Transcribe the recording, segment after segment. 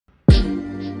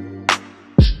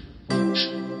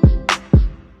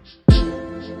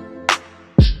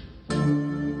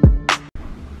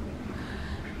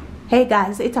Hey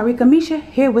guys, it's Arickamisha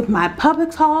here with my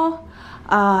Publix haul.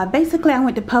 Basically, I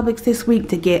went to Publix this week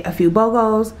to get a few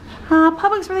Bogos.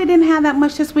 Publix really didn't have that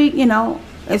much this week,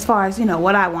 as far as,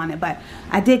 what I wanted. But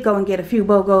I did go and get a few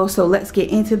Bogos, so let's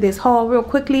get into this haul real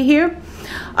quickly here.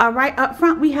 Right up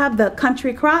front, we have the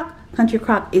Country Crock. Country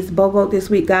Crock is Bogo this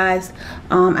week, guys.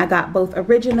 I got both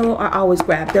original. I always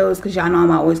grab those because y'all know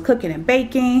I'm always cooking and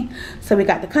baking. So we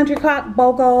got the Country Crock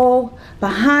Bogo.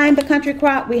 Behind the Country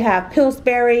Crock, we have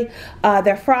Pillsbury.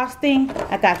 Their frosting.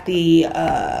 I got the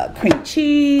cream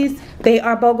cheese. They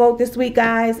are Bogo this week,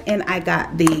 guys. And I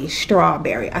got the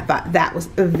strawberry. I thought that was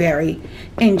very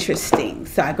interesting.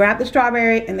 So I grabbed the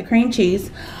strawberry and the cream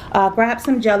cheese. Grabbed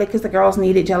some jelly because the girls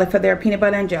needed jelly for their peanut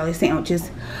butter and jelly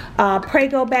sandwiches.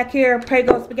 Prego back here.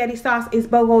 Prego spaghetti sauce is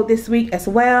Bogo this week as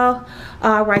well.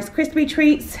 Rice Krispie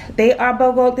treats. They are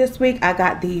Bogo this week. I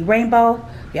got the rainbow.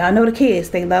 Y'all know the kids.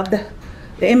 They love the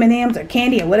M&Ms or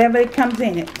candy or whatever it comes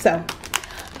in it. So,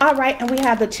 alright. And we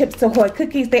have the Chips Ahoy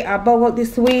cookies. They are Bogo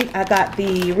this week. I got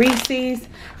the Reese's.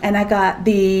 And I got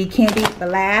the Candy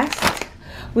Blast.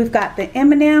 We've got the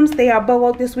M&Ms. They are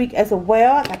Bogo this week as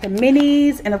well. I got the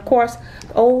minis. And of course,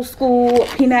 the old school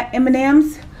peanut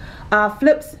M&Ms.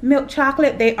 Flips milk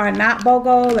chocolate. They are not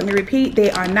Bogo. Let me repeat. They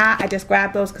are not. I just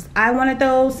grabbed those because I wanted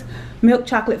those. Milk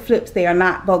chocolate flips. They are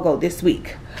not Bogo this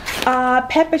week.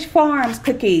 Pepperidge Farms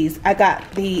cookies. I got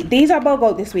these are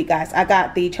Bogo this week, guys. I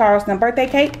got the Charleston birthday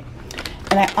cake.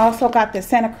 And I also got the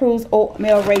Santa Cruz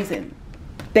oatmeal raisin.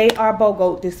 They are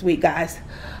Bogo this week, guys.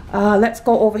 Let's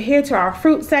go over here to our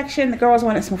fruit section. The girls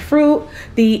wanted some fruit.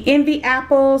 The Envy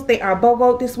apples, they are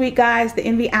Bogo this week, guys. The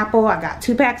Envy apple, I got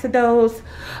 2 packs of those.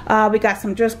 We got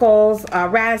some Driscoll's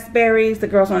raspberries. The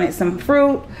girls wanted some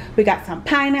fruit. We got some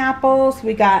pineapples.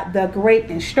 We got the grape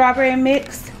and strawberry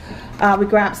mix. We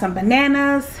grabbed some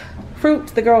bananas,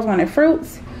 fruits. The girls wanted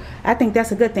fruits. I think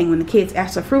that's a good thing when the kids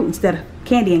ask for fruit instead of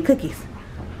candy and cookies.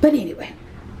 But anyway,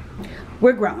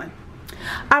 we're growing.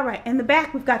 Alright, in the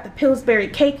back we've got the Pillsbury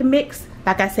cake mix.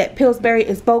 Like I said, Pillsbury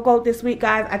is Bogo this week,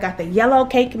 guys. I got the yellow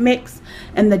cake mix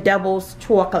and the doubles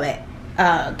chocolate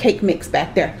cake mix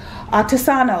back there.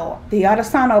 Artisano, the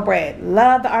Artisano bread.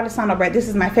 Love the Artisano bread. This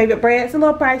is my favorite bread. It's a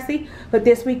little pricey, but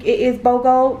this week it is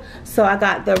Bogo. So I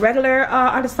got the regular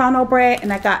Artisano bread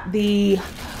and I got the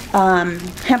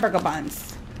hamburger buns.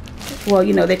 Well,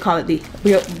 they call it the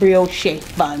brioche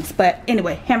buns, but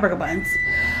anyway, hamburger buns.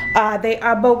 They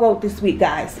are Bogo this week,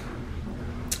 guys.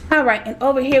 Alright, and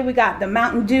over here we got the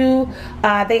Mountain Dew.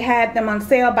 They had them on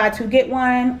sale, buy 2 get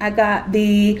 1. I got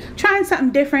trying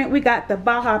something different. We got the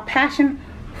Baja Passion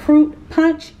Fruit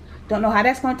Punch. Don't know how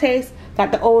that's going to taste.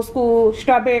 Got the old school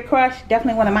Strawberry Crush.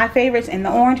 Definitely one of my favorites. And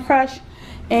the Orange Crush.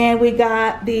 And we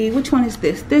got which one is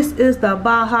this? This is the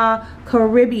Baja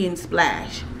Caribbean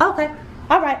Splash. Okay.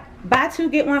 Alright. Buy 2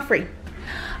 get 1 free.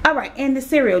 Alright, and the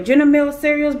cereal. General Mills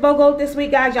cereals Bogo this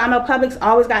week, guys. Y'all know Publix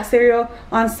always got cereal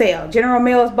on sale. General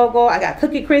Mills Bogo. I got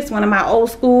Cookie Crisp, one of my old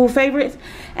school favorites.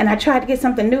 And I tried to get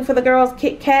something new for the girls.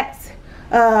 Kit Kats.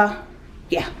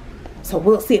 Yeah. So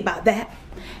we'll see about that.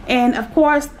 And of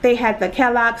course, they had the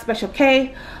Kellogg Special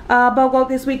K Bogo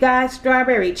this week, guys.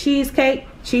 Strawberry cheesecake.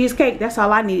 Cheesecake, that's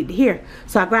all I needed to hear.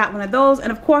 So I grabbed one of those.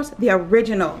 And of course, the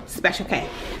original Special K.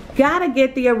 Gotta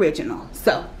get the original.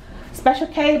 So Special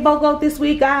K Bogo this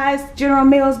week, guys. General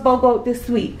Mills Bogo this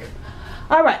week.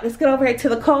 Alright, let's get over here to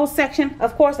the cold section.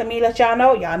 Of course, let me let y'all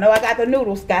know. Y'all know I got the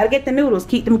noodles. Gotta get the noodles.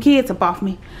 Keep them kids up off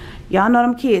me. Y'all know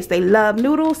them kids. They love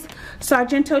noodles.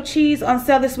 Sargento cheese on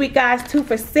sale this week, guys. 2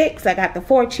 for $6. I got the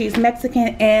 4 cheese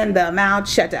Mexican and the mild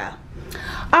cheddar.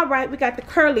 Alright, we got the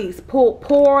Curly's pulled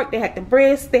pork. They had the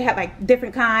brisk. They had like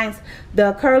different kinds.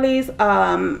 The Curly's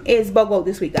is Bogo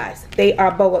this week, guys. They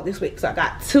are Bogo this week. So I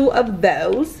got 2 of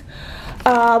those.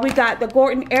 We got the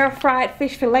Gordon air fried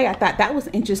fish fillet. I thought that was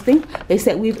interesting. They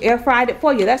said we've air fried it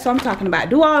for you. That's what I'm talking about.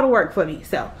 Do all the work for me.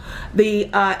 So the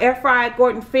air fried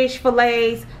Gordon fish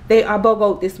fillets, they are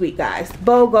Bogo this week, guys.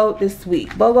 Bogo this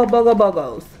week. Bogo, Bogo,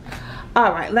 Bogos.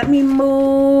 Alright, let me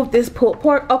move this pulled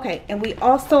pork. Okay, and we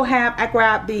also have, I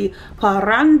grabbed the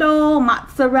Parando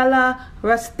Mozzarella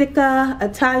Rustica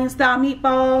Italian style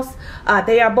meatballs.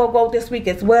 They are Bogo this week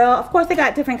as well. Of course, they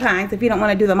got different kinds if you don't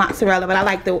want to do the mozzarella, but I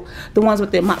like the ones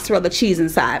with the mozzarella cheese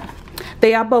inside.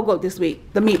 They are Bogo this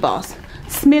week, the meatballs.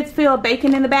 Smithfield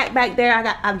bacon in the back there. I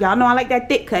got, y'all know I like that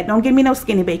thick cut. Don't give me no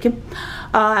skinny bacon.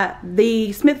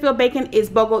 The Smithfield bacon is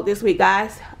Bogo this week,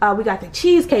 guys. We got the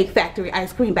Cheesecake Factory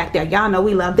ice cream back there. Y'all know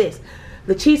we love this.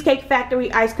 The Cheesecake Factory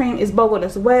ice cream is Bogo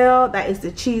as well. That is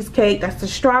the cheesecake. That's the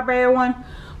strawberry one.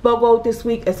 Bogo this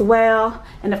week as well.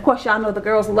 And of course, y'all know the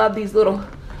girls love these little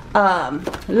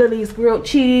Lily's grilled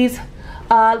cheese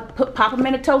pop them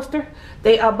in a toaster.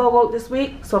 They are BOGO this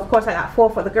week, so of course I got 4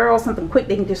 for the girls, something quick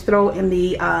they can just throw in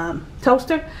the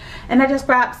toaster. And I just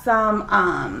grabbed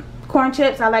some corn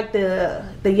chips. I like the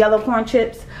yellow corn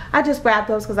chips. I just grabbed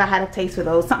those because I had a taste for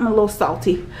those, something a little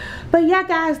salty. But yeah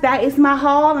guys, that is my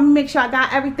haul. Let me make sure I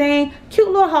got everything. Cute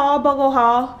little haul, BOGO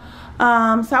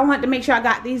haul. So I wanted to make sure I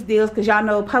got these deals because y'all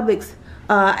know Publix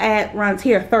ad runs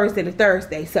here Thursday to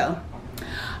Thursday. So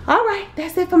alright,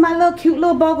 that's it for my little cute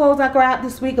little BOGOs I grabbed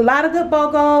this week. A lot of good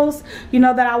BOGOs, you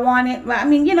know, that I wanted. I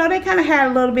mean, you know, they kind of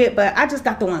had a little bit, but I just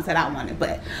got the ones that I wanted.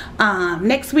 But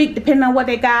next week, depending on what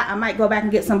they got, I might go back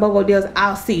and get some BOGO deals.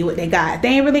 I'll see what they got. If they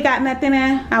ain't really got nothing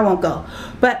in, I won't go.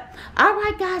 But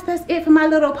alright guys, that's it for my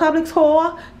little Publix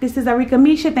haul. This is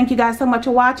Arickamisha. Thank you guys so much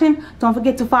for watching. Don't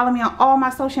forget to follow me on all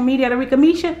my social media at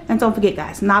Arickamisha. And don't forget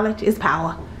guys, knowledge is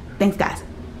power. Thanks guys.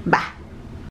 Bye.